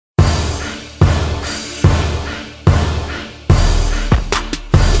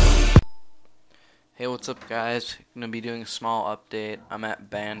Hey, what's up, guys? Gonna be doing a small update. I'm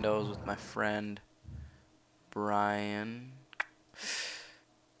at Bandos with my friend Brian.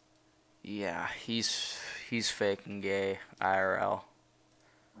 Yeah, he's fake and gay IRL.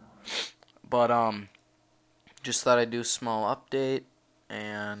 But just thought I'd do a small update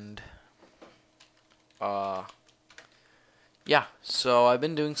and uh yeah. So I've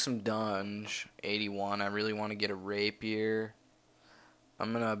been doing some dunge 81. I really want to get a rapier.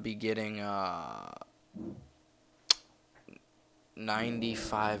 I'm gonna be getting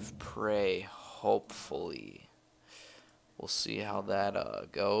 95 prey, hopefully. We'll see how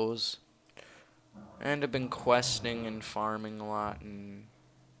that goes. And I've been questing and farming a lot, and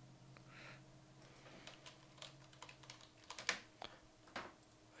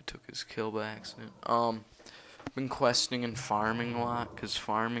I took his kill by accident. Been questing and farming a lot, because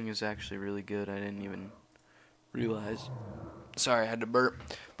farming is actually really good. I didn't even realize. Sorry, I had to burp.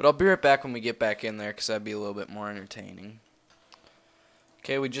 But I'll be right back when we get back in there, because that'd be a little bit more entertaining.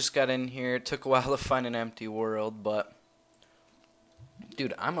 Okay, we just got in here. It took a while to find an empty world, but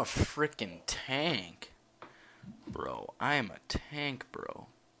dude, I'm a freaking tank. Bro, I am a tank, bro.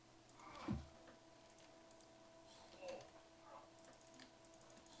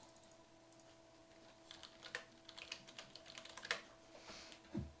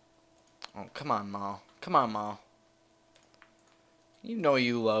 Oh, come on, Mal. Come on, Mal. You know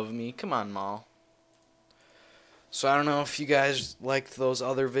you love me. Come on, Mal. So I don't know if you guys liked those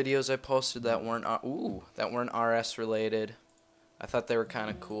other videos I posted that weren't that weren't RS related. I thought they were kind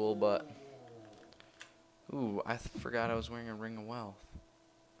of cool, but I forgot I was wearing a ring of wealth.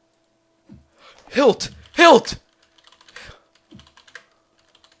 Hilt! Hilt!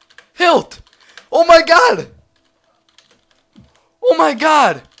 Hilt! Oh my god! Oh my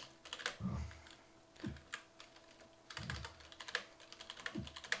god!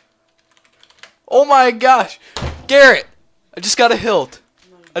 Oh my gosh! Garrett! I just got a hilt.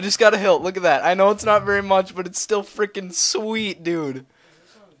 I just got a hilt. Look at that. I know it's not very much, but it's still freaking sweet, dude. Is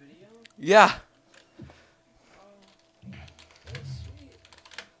this on video? Yeah. That's sweet.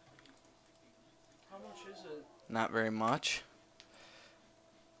 How much is it? Not very much.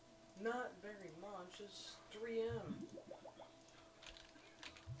 Not very much. It's 3M.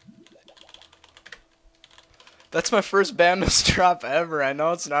 That's my first bandos drop ever. I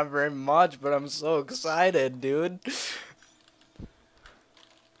know it's not very much, but I'm so excited, dude.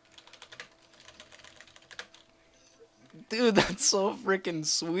 Dude, that's so freaking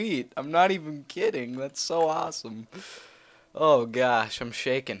sweet. I'm not even kidding. That's so awesome. Oh gosh, I'm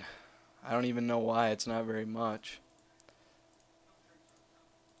shaking. I don't even know why. It's not very much.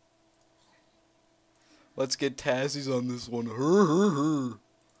 Let's get Tassies on this one.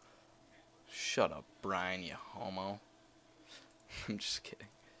 Shut up, Brian, you homo. I'm just kidding.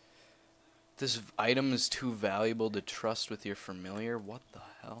 This item is too valuable to trust with your familiar? What the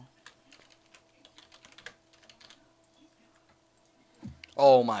hell?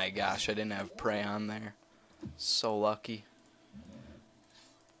 Oh my gosh, I didn't have prey on there. So lucky.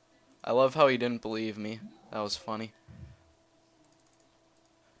 I love how he didn't believe me. That was funny.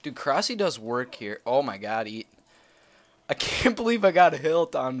 Dude, Crossy does work here. Oh my god, I can't believe I got a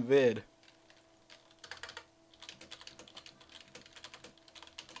hilt on vid.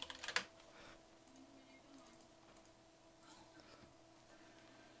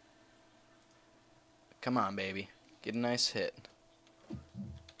 Come on, baby. Get a nice hit.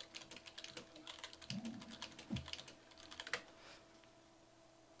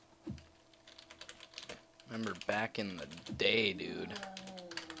 Remember back in the day, dude.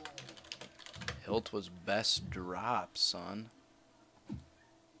 Hilt was best drop, son.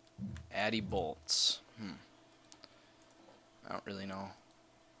 Addy bolts. I don't really know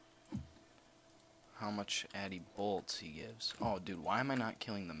how much Addy bolts he gives. Oh, dude, why am I not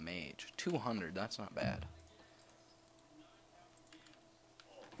killing the mage? 200, that's not bad.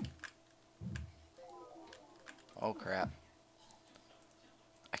 Oh, crap.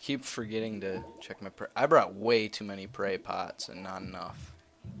 I keep forgetting to check my prey. I brought way too many prey pots and not enough.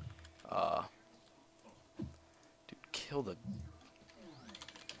 Dude, kill the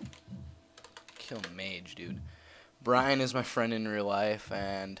mage, dude. Brian is my friend in real life,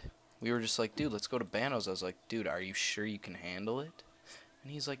 and we were just like, dude, let's go to Bandos. I was like, dude, are you sure you can handle it?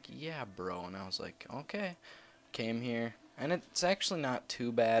 And he's like, yeah, bro. And I was like, okay. Came here, and it's actually not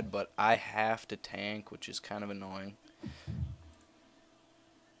too bad, but I have to tank, which is kind of annoying.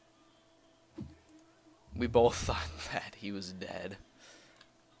 We both thought that he was dead.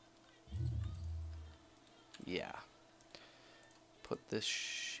 Yeah. Put this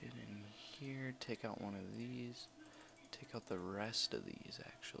shit in here. Take out one of these. Take out the rest of these,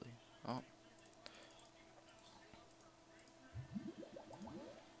 actually. Oh.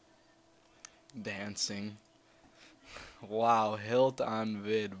 Dancing. Wow, hilt on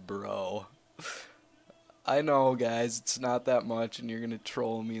vid, bro. I know, guys, it's not that much, and you're gonna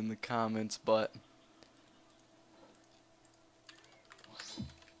troll me in the comments, but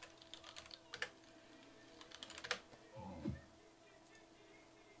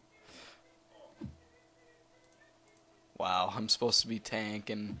wow, I'm supposed to be tank,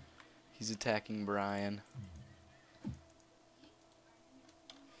 and he's attacking Brian.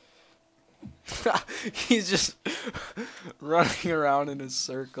 He's just running around in a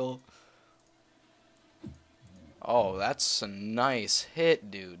circle. Oh, that's a nice hit,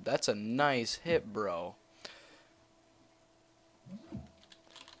 dude. That's a nice hit, bro.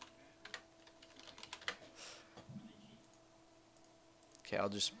 Okay, I'll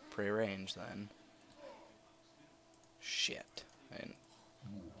just pre-range then. Shit. And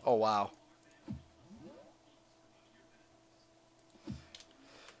oh, wow.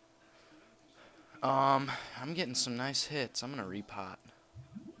 I'm getting some nice hits. I'm gonna repot.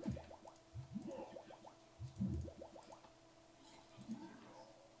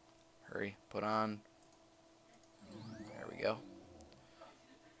 Hurry, put on. There we go.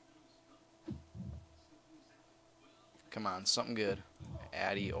 Come on, something good.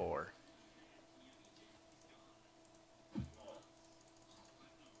 Addy or.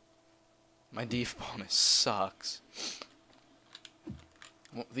 My def bonus sucks.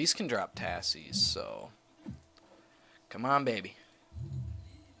 Well, these can drop tassies, so. Come on, baby.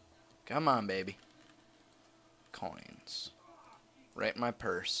 Come on, baby. Coins. Right in my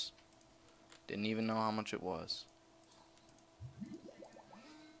purse. Didn't even know how much it was.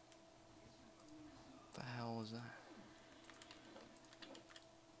 What the hell was that?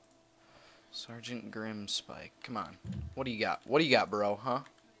 Sergeant Grim Spike. Come on. What do you got? What do you got, bro? Huh?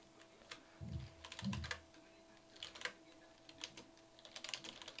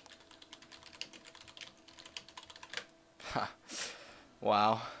 Ha.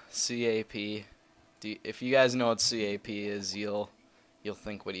 Wow. CAP. If you guys know what CAP is, you'll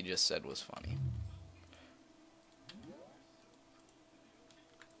think what he just said was funny.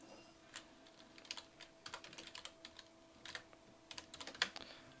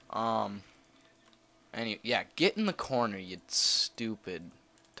 Yeah, get in the corner, you stupid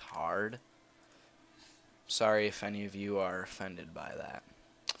tard. Sorry if any of you are offended by that.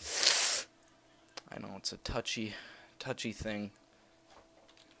 I know it's a touchy thing.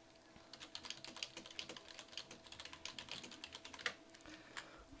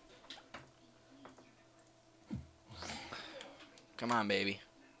 Come on, baby.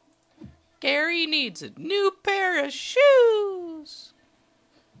 Gary needs a new pair of shoes.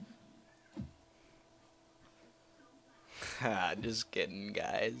 Just kidding,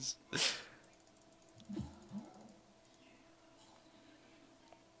 guys.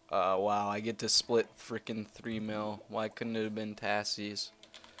 Wow, I get to split frickin' 3 mil. Why couldn't it have been tassies?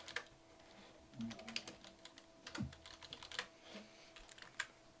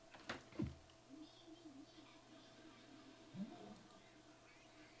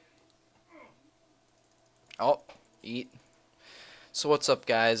 Oh, eat. So what's up,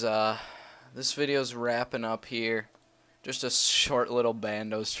 guys? This video's wrapping up here. Just a short little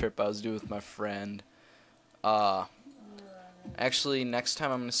bandos trip I was doing with my friend. Actually, next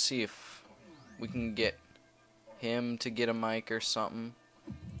time I'm gonna see if we can get him to get a mic or something.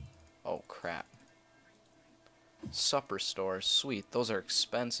 Oh crap. Supper stores, sweet. Those are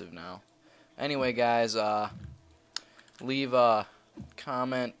expensive now. Anyway, guys, leave a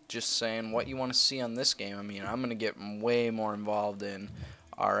comment just saying what you want to see on this game. I mean, I'm gonna get way more involved in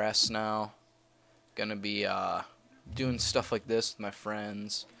RS now. Gonna be doing stuff like this with my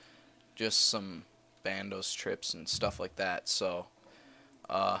friends, just some bandos trips and stuff like that. So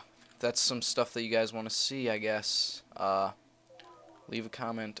that's some stuff that you guys want to see, I guess. Leave a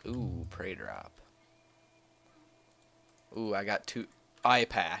comment. Ooh, prey drop. Ooh, I got 2 eye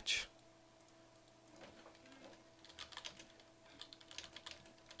patch.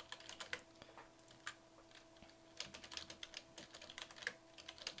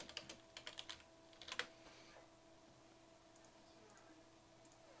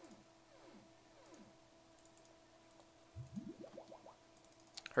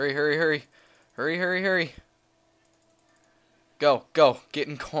 Hurry, hurry, hurry. Hurry, hurry, hurry. Go, go. Get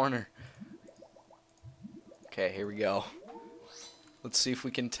in corner. Okay, here we go. Let's see if we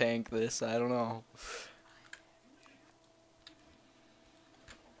can tank this. I don't know.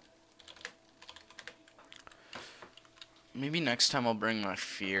 Maybe next time I'll bring my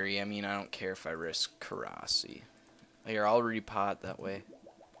Fury. I mean, I don't care if I risk Karasi. Here, I'll repot that way.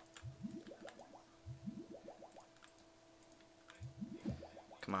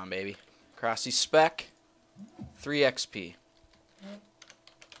 Come on, baby. Crossy spec, 3 XP.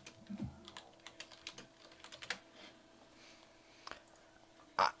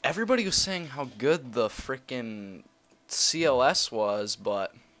 Everybody was saying how good the frickin' CLS was,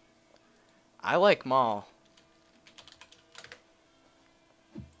 but I like Maul.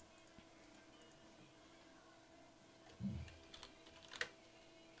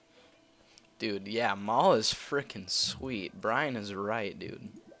 Dude, yeah, Maul is frickin' sweet. Brian is right, dude.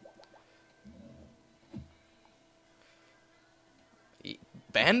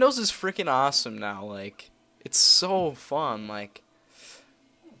 Bandos is frickin' awesome now. Like, it's so fun. Like,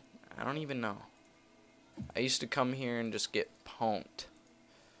 I don't even know. I used to come here and just get punked.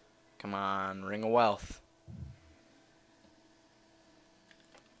 Come on, Ring of Wealth.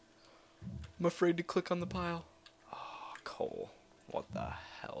 I'm afraid to click on the pile. Oh, Cole. What the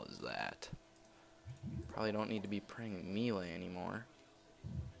hell is that? Probably don't need to be praying melee anymore.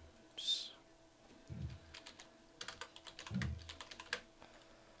 Just...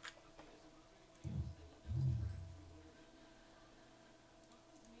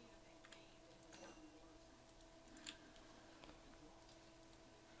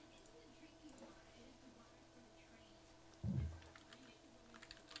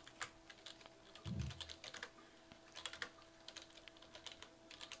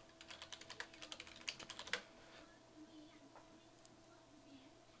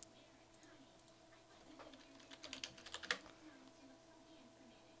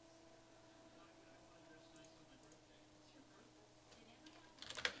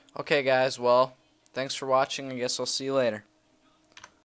 Okay, guys, well, thanks for watching. I guess I'll see you later.